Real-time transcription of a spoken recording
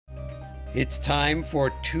It's time for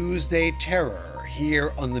Tuesday Terror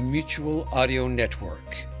here on the Mutual Audio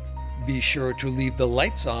Network. Be sure to leave the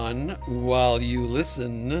lights on while you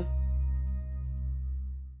listen.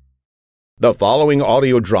 The following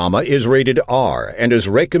audio drama is rated R and is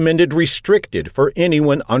recommended restricted for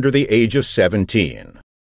anyone under the age of 17.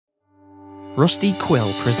 Rusty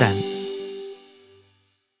Quill presents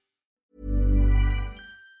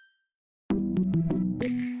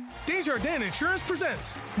Desjardins Insurance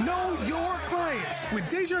presents Know Your Clients with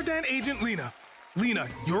Desjardins agent Lena. Lena,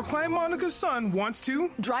 your client Monica's son wants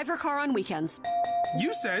to drive her car on weekends.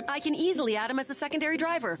 You said I can easily add him as a secondary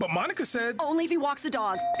driver. But Monica said only if he walks a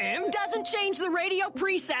dog. And doesn't change the radio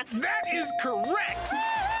presets. That is correct.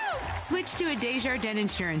 Switch to a Desjardins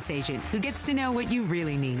Insurance agent who gets to know what you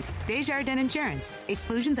really need. Desjardins Insurance.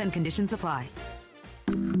 Exclusions and conditions apply.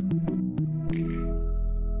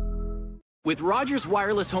 With Rogers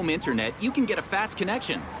Wireless Home Internet, you can get a fast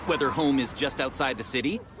connection, whether home is just outside the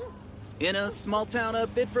city, in a small town a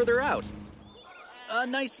bit further out, a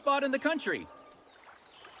nice spot in the country,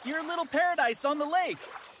 your little paradise on the lake,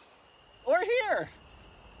 or here.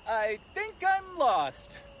 I think I'm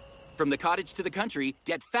lost. From the cottage to the country,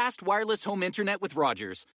 get fast wireless home internet with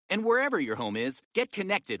Rogers. And wherever your home is, get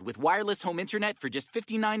connected with wireless home internet for just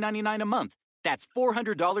 $59.99 a month. That's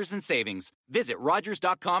 $400 in savings. Visit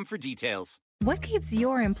Rogers.com for details. What keeps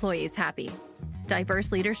your employees happy?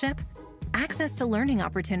 Diverse leadership? Access to learning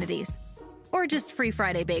opportunities? Or just free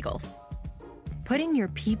Friday bagels? Putting your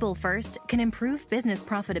people first can improve business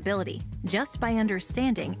profitability just by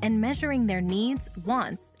understanding and measuring their needs,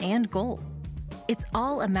 wants, and goals. It's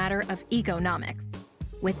all a matter of economics.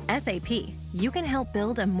 With SAP, you can help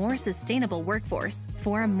build a more sustainable workforce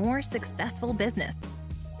for a more successful business.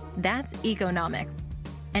 That's economics.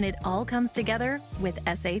 And it all comes together with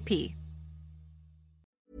SAP.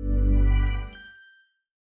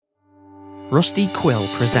 Rusty Quill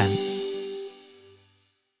presents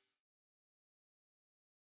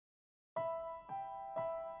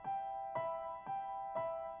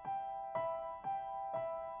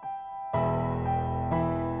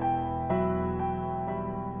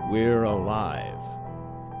We're Alive,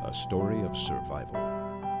 a story of survival.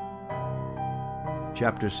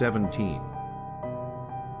 Chapter 17.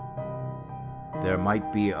 There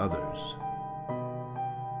Might Be Others.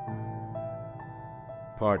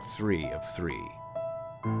 Part 3 of 3.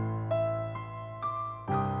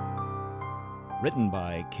 Written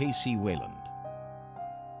by K.C. Wayland.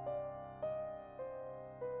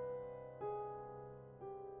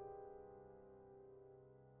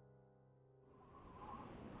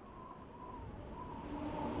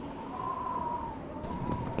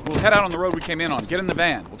 We'll head out on the road we came in on. Get in the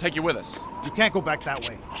van. We'll take you with us. You can't go back that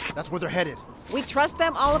way. That's where they're headed. We trust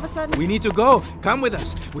them all of a sudden? We need to go. Come with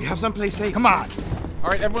us. We have someplace safe. Come on. All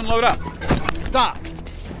right, everyone load up. Stop.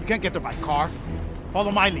 You can't get there by car.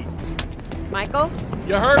 Follow my lead. Michael?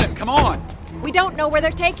 You heard him. Come on. We don't know where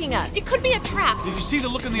they're taking us. It could be a trap. Did you see the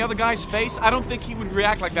look in the other guy's face? I don't think he would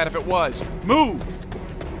react like that if it was. Move.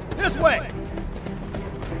 This way.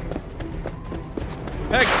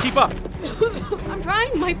 Peg, keep up. I'm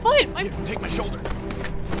trying. My foot. Here, take my shoulder.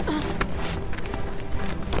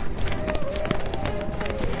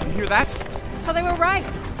 You hear that? So they were right.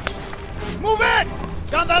 Move in!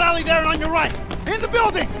 Down that alley there and on your right. In the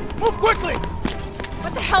building! Move quickly!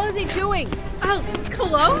 What the hell is he doing?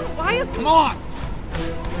 Cologne? Why is Come on!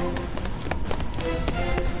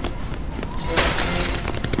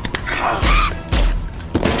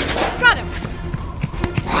 Got him!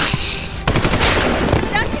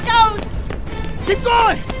 Down she goes! Keep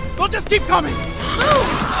going! Don't just keep coming!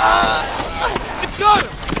 It's got him!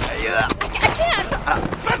 I can't!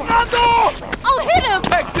 Fernando! I'll hit him!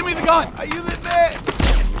 Pegs, give me the gun! Ayúdenme!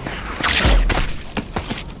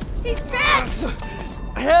 He's back!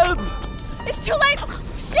 Help! It's too late!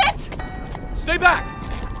 Shit! Stay back!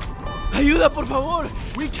 Ayuda, por favor!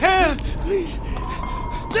 We can't!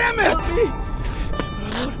 Damn it! Help me!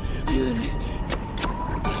 Por favor, ayúdenme.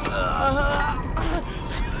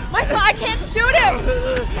 Michael, I can't shoot him!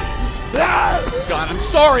 God, I'm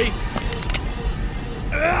sorry!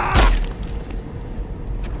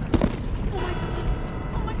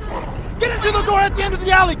 Oh my god. Get into the door at the end of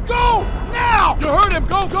the alley! Go! Now! You heard him!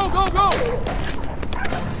 Go, go, go, go!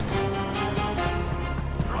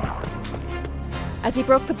 As he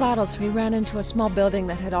broke the bottles, we ran into a small building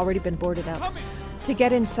that had already been boarded up. To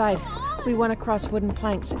get inside, we went across wooden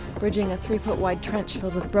planks, bridging a 3-foot-wide trench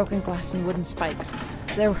filled with broken glass and wooden spikes.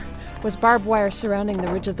 There was barbed wire surrounding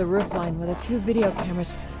the ridge of the roofline with a few video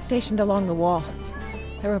cameras stationed along the wall.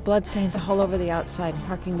 There were bloodstains all over the outside,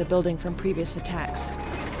 marking the building from previous attacks.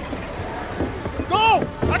 Go!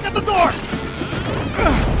 Back at the door!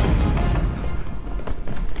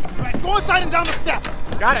 inside and down the steps.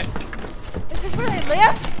 Got it. Is this where they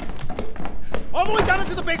live? All the way down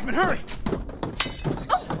into the basement, hurry!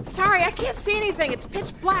 Oh, sorry, I can't see anything. It's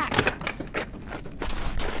pitch black.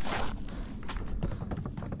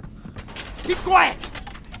 Keep quiet!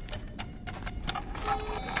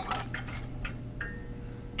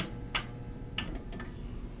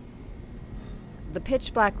 The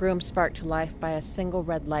pitch-black room sparked to life by a single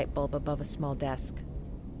red light bulb above a small desk.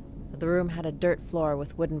 The room had a dirt floor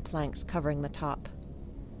with wooden planks covering the top.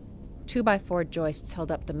 2x4 joists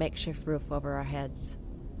held up the makeshift roof over our heads.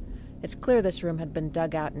 It's clear this room had been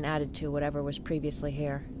dug out and added to whatever was previously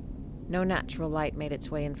here. No natural light made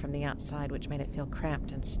its way in from the outside, which made it feel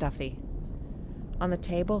cramped and stuffy. On the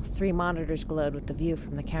table, 3 monitors glowed with the view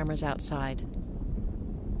from the cameras outside.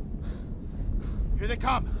 Here they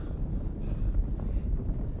come!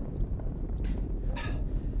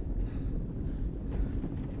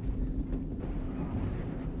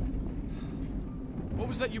 What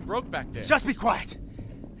was that you broke back there? Just be quiet!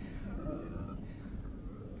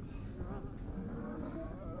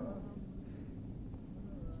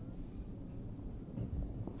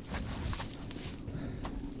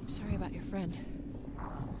 I'm sorry about your friend.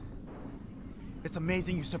 It's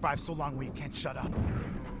amazing you survived so long where you can't shut up.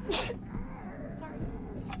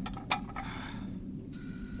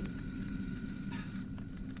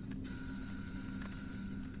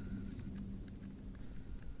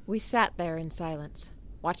 We sat there in silence,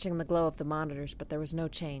 watching the glow of the monitors, but there was no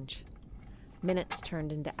change. Minutes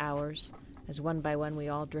turned into hours, as one by one we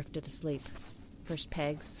all drifted asleep. First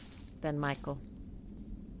Pegs, then Michael.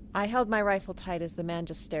 I held my rifle tight as the man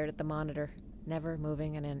just stared at the monitor, never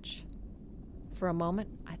moving an inch. For a moment,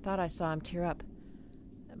 I thought I saw him tear up,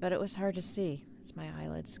 but it was hard to see as my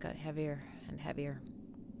eyelids got heavier and heavier.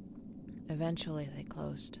 Eventually, they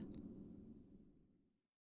closed.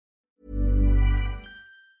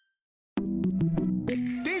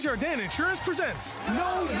 Desjardins Insurance presents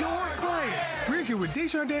Know Your Clients. We're here with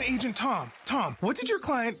Desjardins agent Tom. Tom, what did your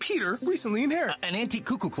client Peter recently inherit? An antique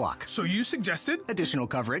cuckoo clock. So you suggested additional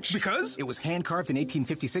coverage. Because? It was hand-carved in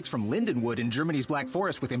 1856 from lindenwood in Germany's Black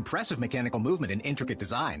Forest with impressive mechanical movement and intricate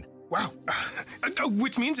design. Wow.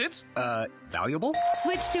 Which means it's... valuable?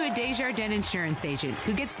 Switch to a Desjardins insurance agent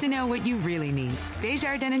who gets to know what you really need.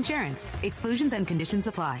 Desjardins Insurance. Exclusions and conditions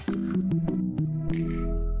apply.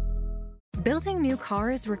 Building new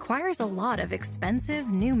cars requires a lot of expensive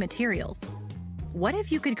new materials. What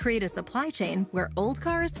if you could create a supply chain where old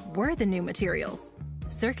cars were the new materials?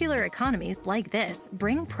 Circular economies like this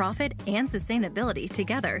bring profit and sustainability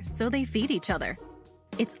together so they feed each other.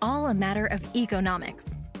 It's all a matter of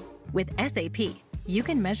economics. With SAP, you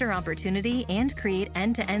can measure opportunity and create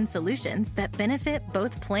end-to-end solutions that benefit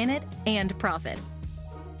both planet and profit.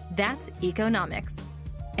 That's economics.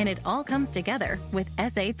 And it all comes together with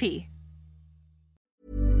SAP.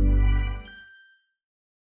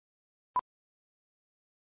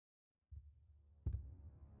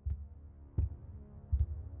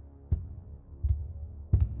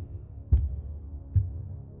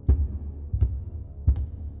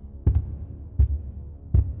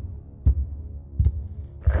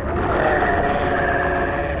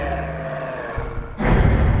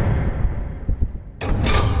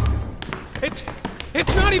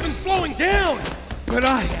 It's not even slowing down! But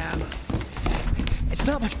I am. It's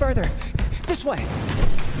not much further. This way.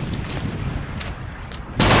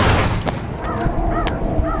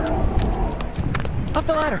 Up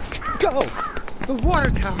the ladder. Go! The water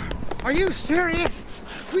tower. Are you serious?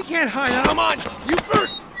 We can't hide out. Come on! You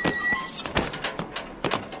first!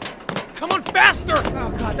 Come on, faster!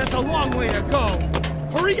 Oh, God, that's a long way to go.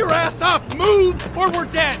 Hurry your ass up! Move, or we're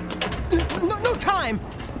dead! No time!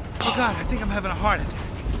 Oh, God, I think I'm having a heart attack.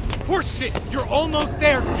 Horseshit! You're almost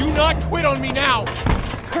there! Do not quit on me now!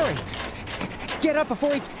 Hurry! Get up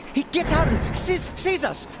before he gets out and sees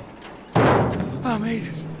us! I made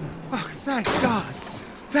it. Oh, thank God.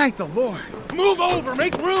 Thank the Lord. Move over!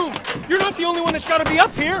 Make room! You're not the only one that's gotta be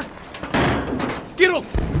up here!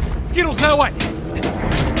 Skittles! Skittles, now what?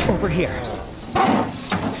 Over here.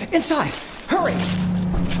 Inside! Hurry!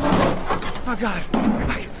 Oh, God.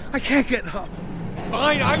 I can't get up.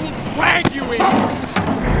 Fine, I will drag you in!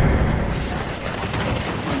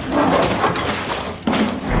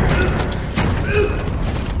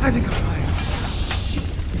 I think I'm fine.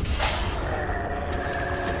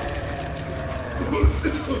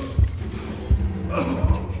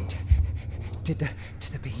 Did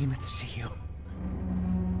the behemoth see you?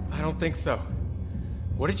 I don't think so.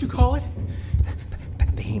 What did you call it?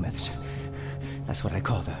 Behemoths. That's what I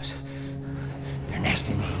call those. They're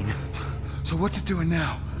nasty mean. So what's it doing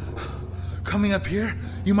now? Coming up here?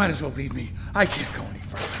 You might as well leave me. I can't go any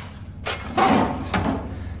further.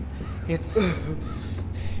 It's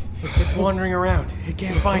wandering around. It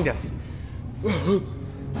can't find us. I don't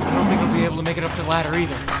think it'll be able to make it up the ladder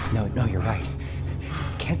either. No, you're right.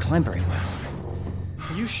 Can't climb very well.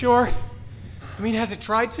 Are you sure? I mean, has it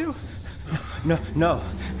tried to? No.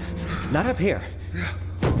 Not up here.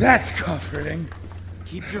 That's comforting.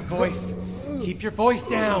 Keep your voice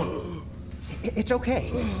down. It's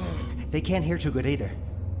okay. They can't hear too good either.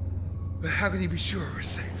 But how can you be sure we're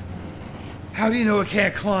safe? How do you know it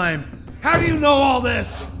can't climb? How do you know all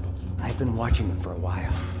this? I've been watching them for a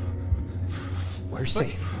while. We're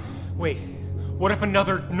safe. Wait, what if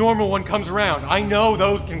another normal one comes around? I know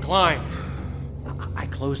those can climb. I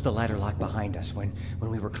closed the ladder lock behind us when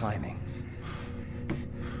we were climbing.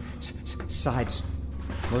 Besides,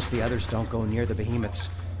 most of the others don't go near the behemoths.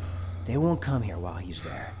 They won't come here while he's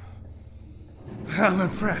there. I'm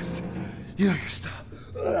impressed. You know your stuff.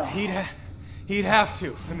 He'd have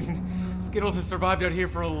to. I mean, Skittles has survived out here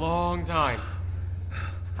for a long time.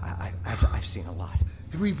 I've seen a lot.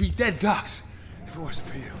 We'd be dead ducks if it wasn't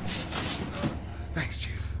for you. Thanks,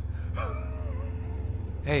 Chief.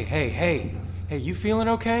 Hey, you feeling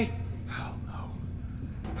okay? Hell no.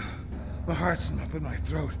 My heart's up in my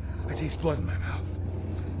throat. I taste blood in my mouth.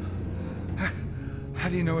 How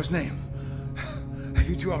do you know his name? Have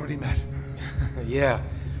you two already met? Yeah,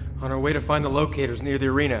 on our way to find the locators near the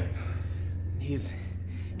arena. He's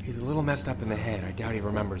a little messed up in the head. I doubt he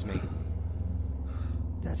remembers me.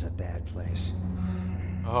 That's a bad place.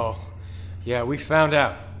 Oh, yeah, we found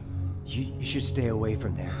out. You should stay away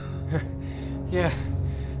from there. Yeah,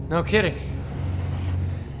 no kidding.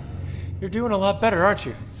 You're doing a lot better, aren't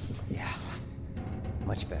you? Yeah,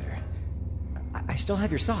 much better. I still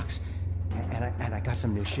have your socks. And I got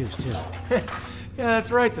some new shoes, too. Yeah,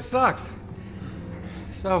 that's right, the socks.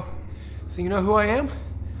 So you know who I am?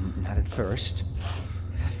 Not at first.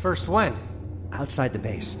 First when? Outside the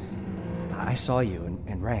base. I saw you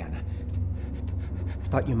and ran.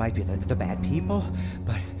 Thought you might be the bad people,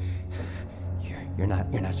 but you're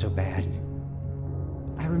not so bad.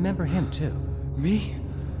 I remember him, too. Me?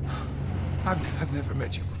 I've never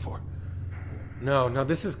met you before. No,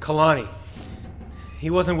 this is Kalani. He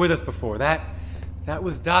wasn't with us before. That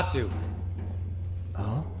was Datu.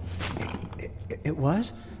 Oh? It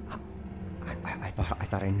was? I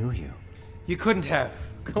thought I knew you. You couldn't have.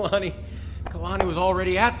 Kalani was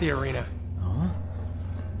already at the arena. Oh?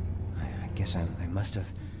 I guess I must have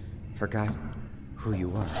forgot who you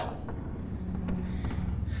were.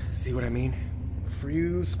 See what I mean?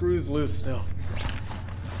 Few screws loose still.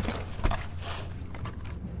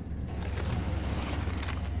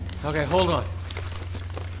 Okay, hold on.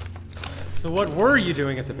 So what were you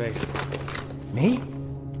doing at the base? Me?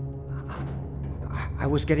 I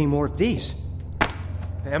was getting more of these.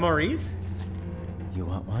 MREs? You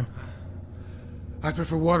want one? I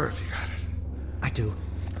prefer water if you got it. I do.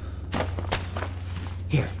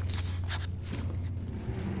 Here.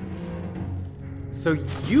 So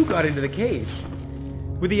you got into the cage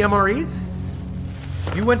with the MREs?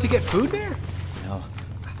 You went to get food there? No.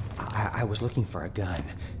 I was looking for a gun.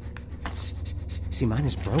 See, mine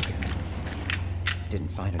is broken. Didn't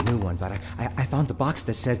find a new one, but I found the box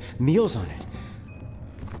that said meals on it.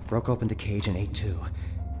 Broke open the cage and ate two.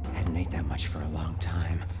 Hadn't ate that much for a long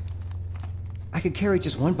time. I could carry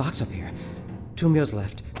just one box up here. 2 meals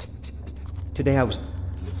left. Today I was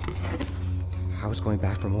going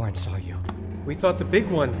back for more and saw you. We thought the big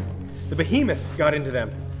one, the behemoth, got into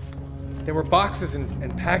them. There were boxes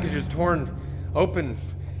and packages torn open,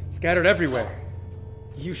 scattered everywhere.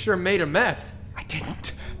 You sure made a mess. I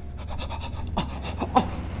didn't.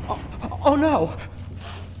 Oh no!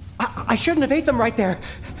 I shouldn't have ate them right there.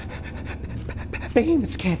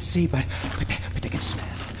 Behemoths can't see, but they can smell.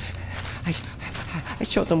 I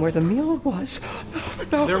showed them where the meal was.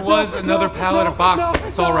 There was another pallet of boxes.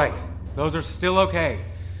 It's all right. Those are still okay.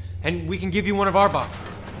 And we can give you one of our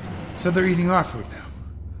boxes. So they're eating our food now.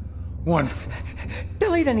 Wonderful.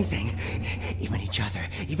 They'll eat anything. Even each other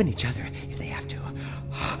if they have to.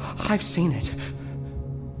 I've seen it.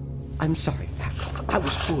 I'm sorry. I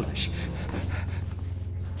was foolish.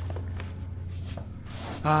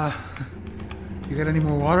 You got any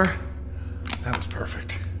more water? That was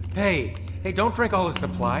perfect. Hey, don't drink all his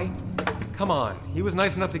supply. Come on, he was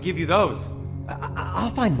nice enough to give you those.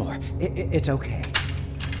 I'll find more. It's okay.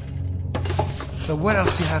 So what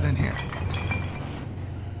else do you have in here?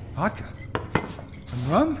 Vodka?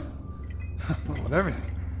 Some rum? Well, with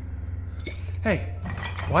everything. Hey,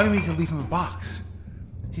 why do we need to leave him a box?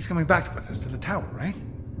 He's coming back with us to the tower, right?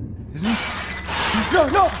 Isn't he? No,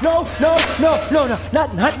 not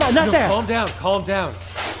there. Calm down.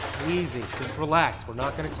 Easy, just relax. We're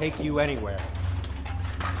not gonna take you anywhere.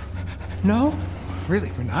 No?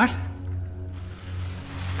 Really, we're not?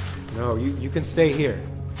 No, you can stay here.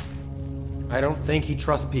 I don't think he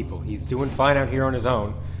trusts people. He's doing fine out here on his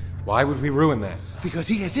own. Why would we ruin that? Because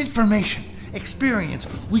he has information, experience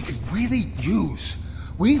we could really use.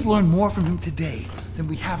 We've learned more from him today than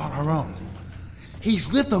we have on our own.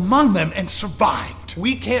 He's lived among them and survived.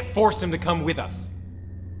 We can't force him to come with us.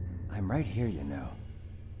 I'm right here, you know.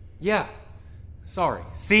 Yeah. Sorry.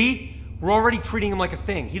 See? We're already treating him like a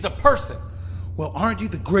thing. He's a person. Well, aren't you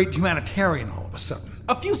the great humanitarian all of a sudden?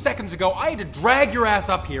 A few seconds ago, I had to drag your ass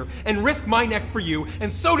up here and risk my neck for you,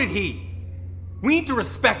 and so did he. We need to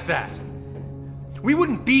respect that. We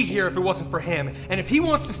wouldn't be here if it wasn't for him, and if he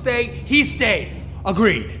wants to stay, he stays.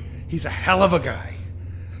 Agreed. He's a hell of a guy.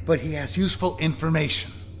 But he has useful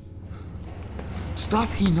information.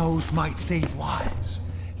 Stuff he knows might save lives.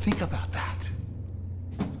 Think about that.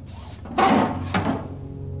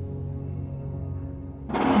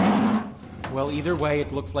 Well, either way,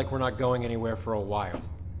 it looks like we're not going anywhere for a while.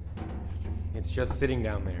 It's just sitting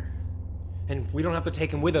down there. And we don't have to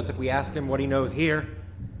take him with us if we ask him what he knows here.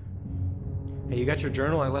 Hey, you got your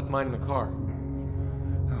journal? I left mine in the car.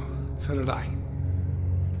 Oh, so did I.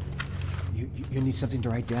 You need something to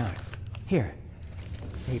write down. Here.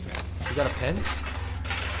 Paper. You got a pen?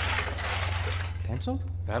 Pencil?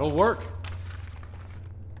 That'll work.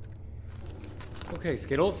 Okay,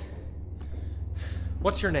 Skittles.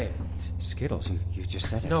 What's your name? Skittles? You just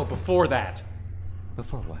said it. No, before that.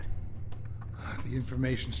 Before what? The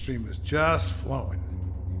information stream is just flowing.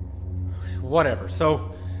 Whatever.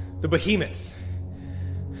 So, the behemoths.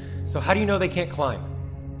 So how do you know they can't climb?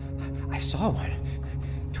 I saw one.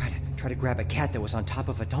 Try to grab a cat that was on top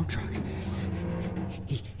of a dump truck.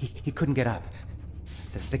 He couldn't get up.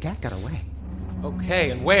 The cat got away. Okay,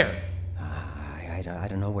 and where? I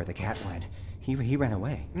don't know where the cat went. He ran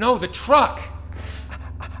away. No, the truck!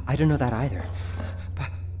 I don't know that either.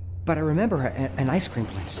 But I remember an ice cream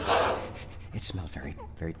place. It smelled very,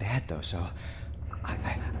 very bad, though, so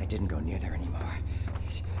I didn't go near there anymore.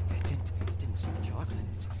 It didn't smell chocolate.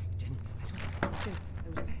 It was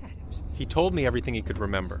bad. He told me everything he could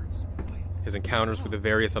remember. His encounters with the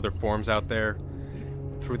various other forms out there.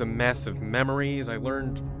 Through the mess of memories, I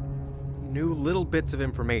learned new little bits of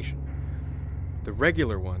information. The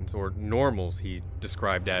regular ones, or normals, he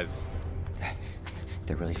described as...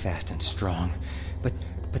 They're really fast and strong, but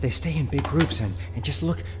they stay in big groups and just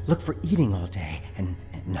look for eating all day and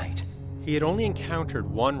at night. He had only encountered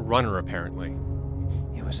one runner, apparently.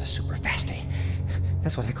 It was a super fastie.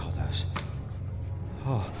 That's what I call those.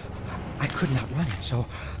 Oh, I could not run it, so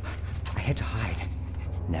I had to hide.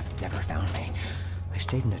 Never found me. I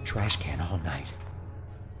stayed in a trash can all night.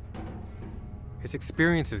 His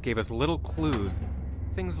experiences gave us little clues.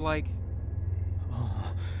 Things like...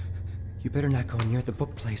 Oh, you better not go near the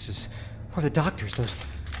book places. Or the doctors.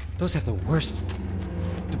 Those have the worst.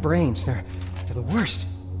 The brains, they're the worst.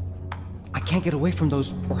 I can't get away from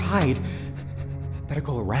those or hide. Better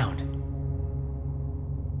go around.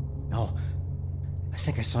 No, I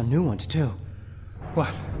think I saw new ones too.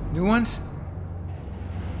 What? New ones?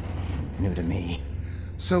 New to me.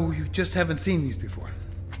 So you just haven't seen these before?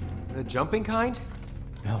 The jumping kind?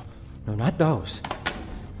 No, not those.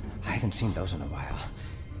 I haven't seen those in a while.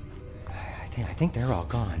 I think they're all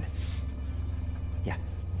gone.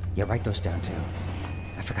 Yeah, write those down too.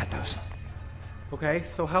 I forgot those. Okay,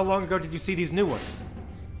 so how long ago did you see these new ones?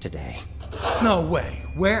 Today. No way.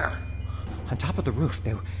 Where? On top of the roof.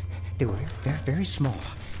 They were very, very small.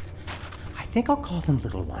 I think I'll call them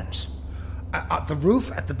little ones. The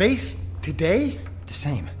roof at the base? Today? The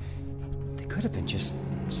same. They could have been just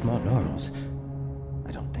small normals.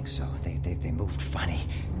 I don't think so. They moved funny.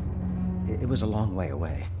 It was a long way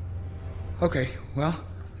away. Okay, well,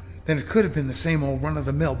 then it could have been the same old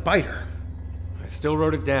run-of-the-mill biter. I still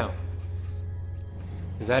wrote it down.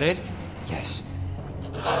 Is that it? Yes.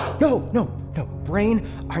 No. Brain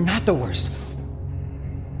are not the worst.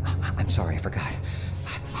 I'm sorry, I forgot.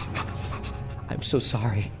 I'm so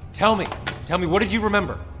sorry. Tell me, what did you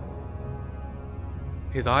remember?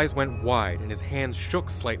 His eyes went wide and his hands shook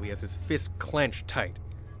slightly as his fists clenched tight,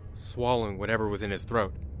 swallowing whatever was in his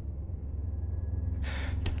throat.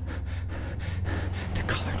 The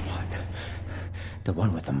colored one. The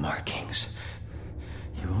one with the markings.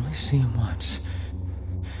 You only see him once.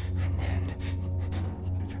 And then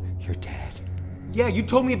you're dead. Yeah, you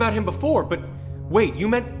told me about him before, but wait, you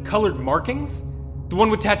meant colored markings? The one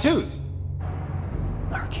with tattoos?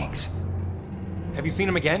 Markings. Have you seen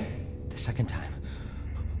him again? The second time.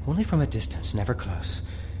 Only from a distance, never close.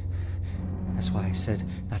 That's why I said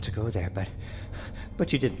not to go there,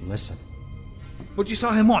 but you didn't listen. But you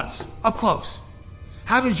saw him once, up close.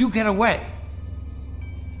 How did you get away?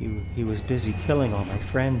 He was busy killing all my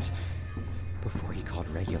friends before he called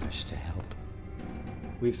regulars to help.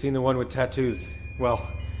 We've seen the one with tattoos. Well,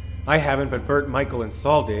 I haven't, but Bert, Michael, and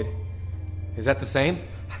Saul did. Is that the same?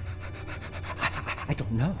 I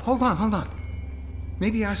don't know. Hold on.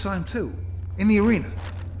 Maybe I saw him too. In the arena.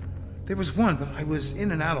 There was one, but I was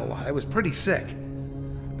in and out a lot. I was pretty sick.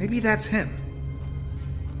 Maybe that's him.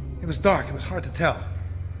 It was dark. It was hard to tell.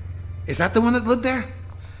 Is that the one that lived there?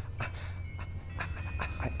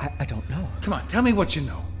 I don't know. Come on, tell me what you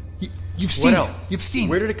know. You've What seen else? him. You've seen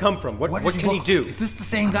Where him. did it come from? What does can he look do? like? Is this the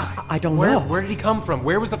same guy? I don't know. Where did he come from?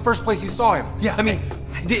 Where was the first place you saw him? Yeah. I mean,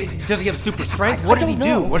 does he have super strength? I What does he don't do?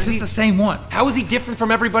 know. What Is is this the same one? How is he different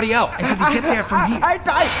from everybody else? How did he get there from here?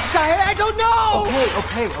 I don't know!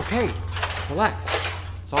 Okay. Relax.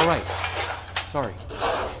 It's all right. Sorry.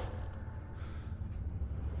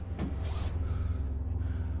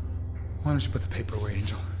 Why don't you put the paper away,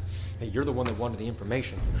 Angel? Hey, you're the one that wanted the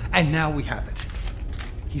information. And now we have it.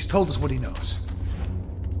 He's told us what he knows.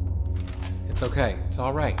 It's okay. It's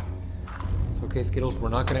all right. It's okay, Skittles. We're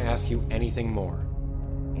not going to ask you anything more.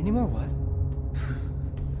 Any more what?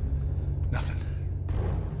 Nothing.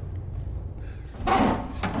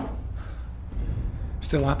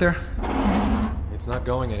 Still out there? It's not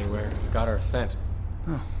going anywhere. It's got our scent.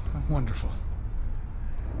 Oh, wonderful.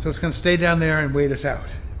 So it's going to stay down there and wait us out.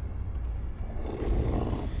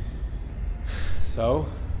 So,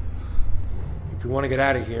 if we want to get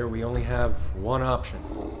out of here, we only have one option.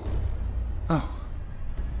 Oh.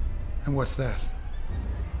 And what's that?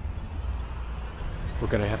 We're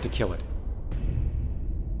going to have to kill it.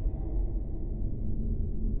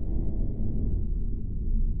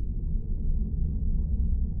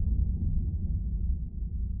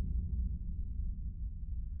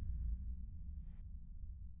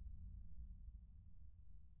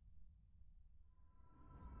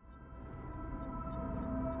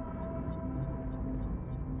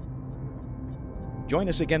 Join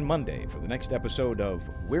us again Monday for the next episode of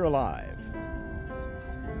We're Alive.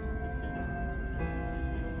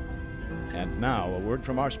 And now, a word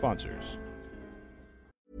from our sponsors.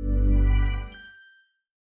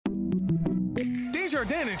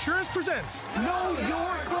 Desjardins Insurance presents Know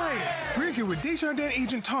Your Clients. We're here with Desjardins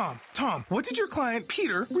agent Tom. Tom, what did your client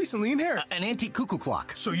Peter recently inherit? An antique cuckoo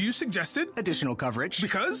clock. So you suggested Additional coverage.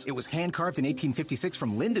 Because? It was hand-carved in 1856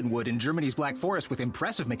 from Lindenwood in Germany's Black Forest with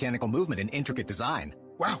impressive mechanical movement and intricate design.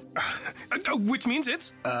 Wow. Which means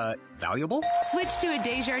it's... valuable? Switch to a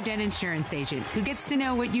Desjardins insurance agent who gets to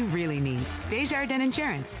know what you really need. Desjardins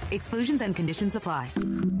Insurance. Exclusions and conditions apply.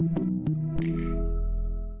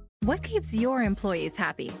 What keeps your employees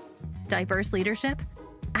happy? Diverse leadership?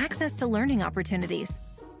 Access to learning opportunities?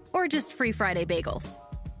 Or just free Friday bagels?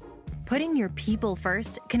 Putting your people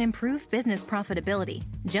first can improve business profitability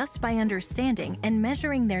just by understanding and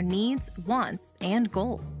measuring their needs, wants, and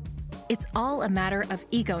goals. It's all a matter of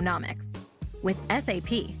economics. With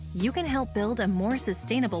SAP, you can help build a more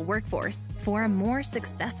sustainable workforce for a more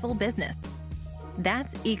successful business.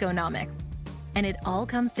 That's economics. And it all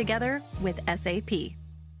comes together with SAP.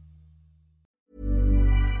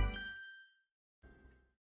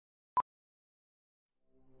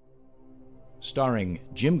 Starring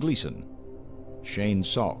Jim Gleason, Shane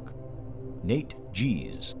Salk, Nate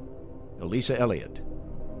Gies, Elisa Elliott,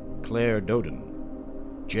 Claire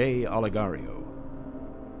Doden, Jay Oligario,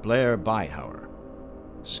 Blair Byhauer,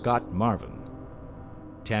 Scott Marvin,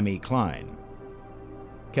 Tammy Klein,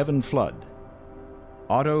 Kevin Flood,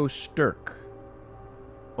 Otto Stirk,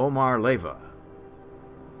 Omar Leva,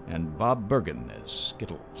 and Bob Bergen as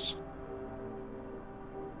Skittles.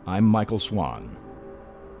 I'm Michael Swan.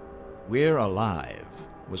 We're Alive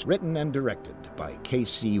was written and directed by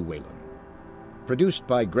K.C. Wayland. Produced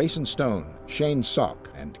by Grayson Stone, Shane Salk,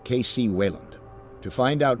 and K.C. Wayland. To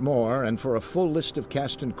find out more and for a full list of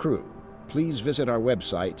cast and crew, please visit our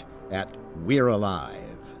website at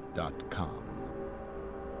we'realive.com.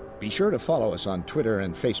 Be sure to follow us on Twitter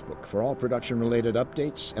and Facebook for all production-related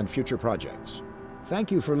updates and future projects.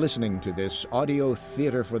 Thank you for listening to this audio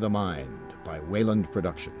theater for the mind by Wayland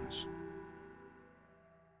Productions.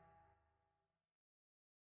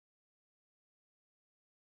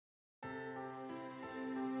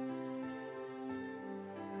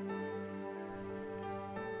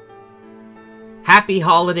 Happy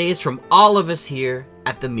holidays from all of us here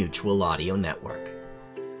at the Mutual Audio Network.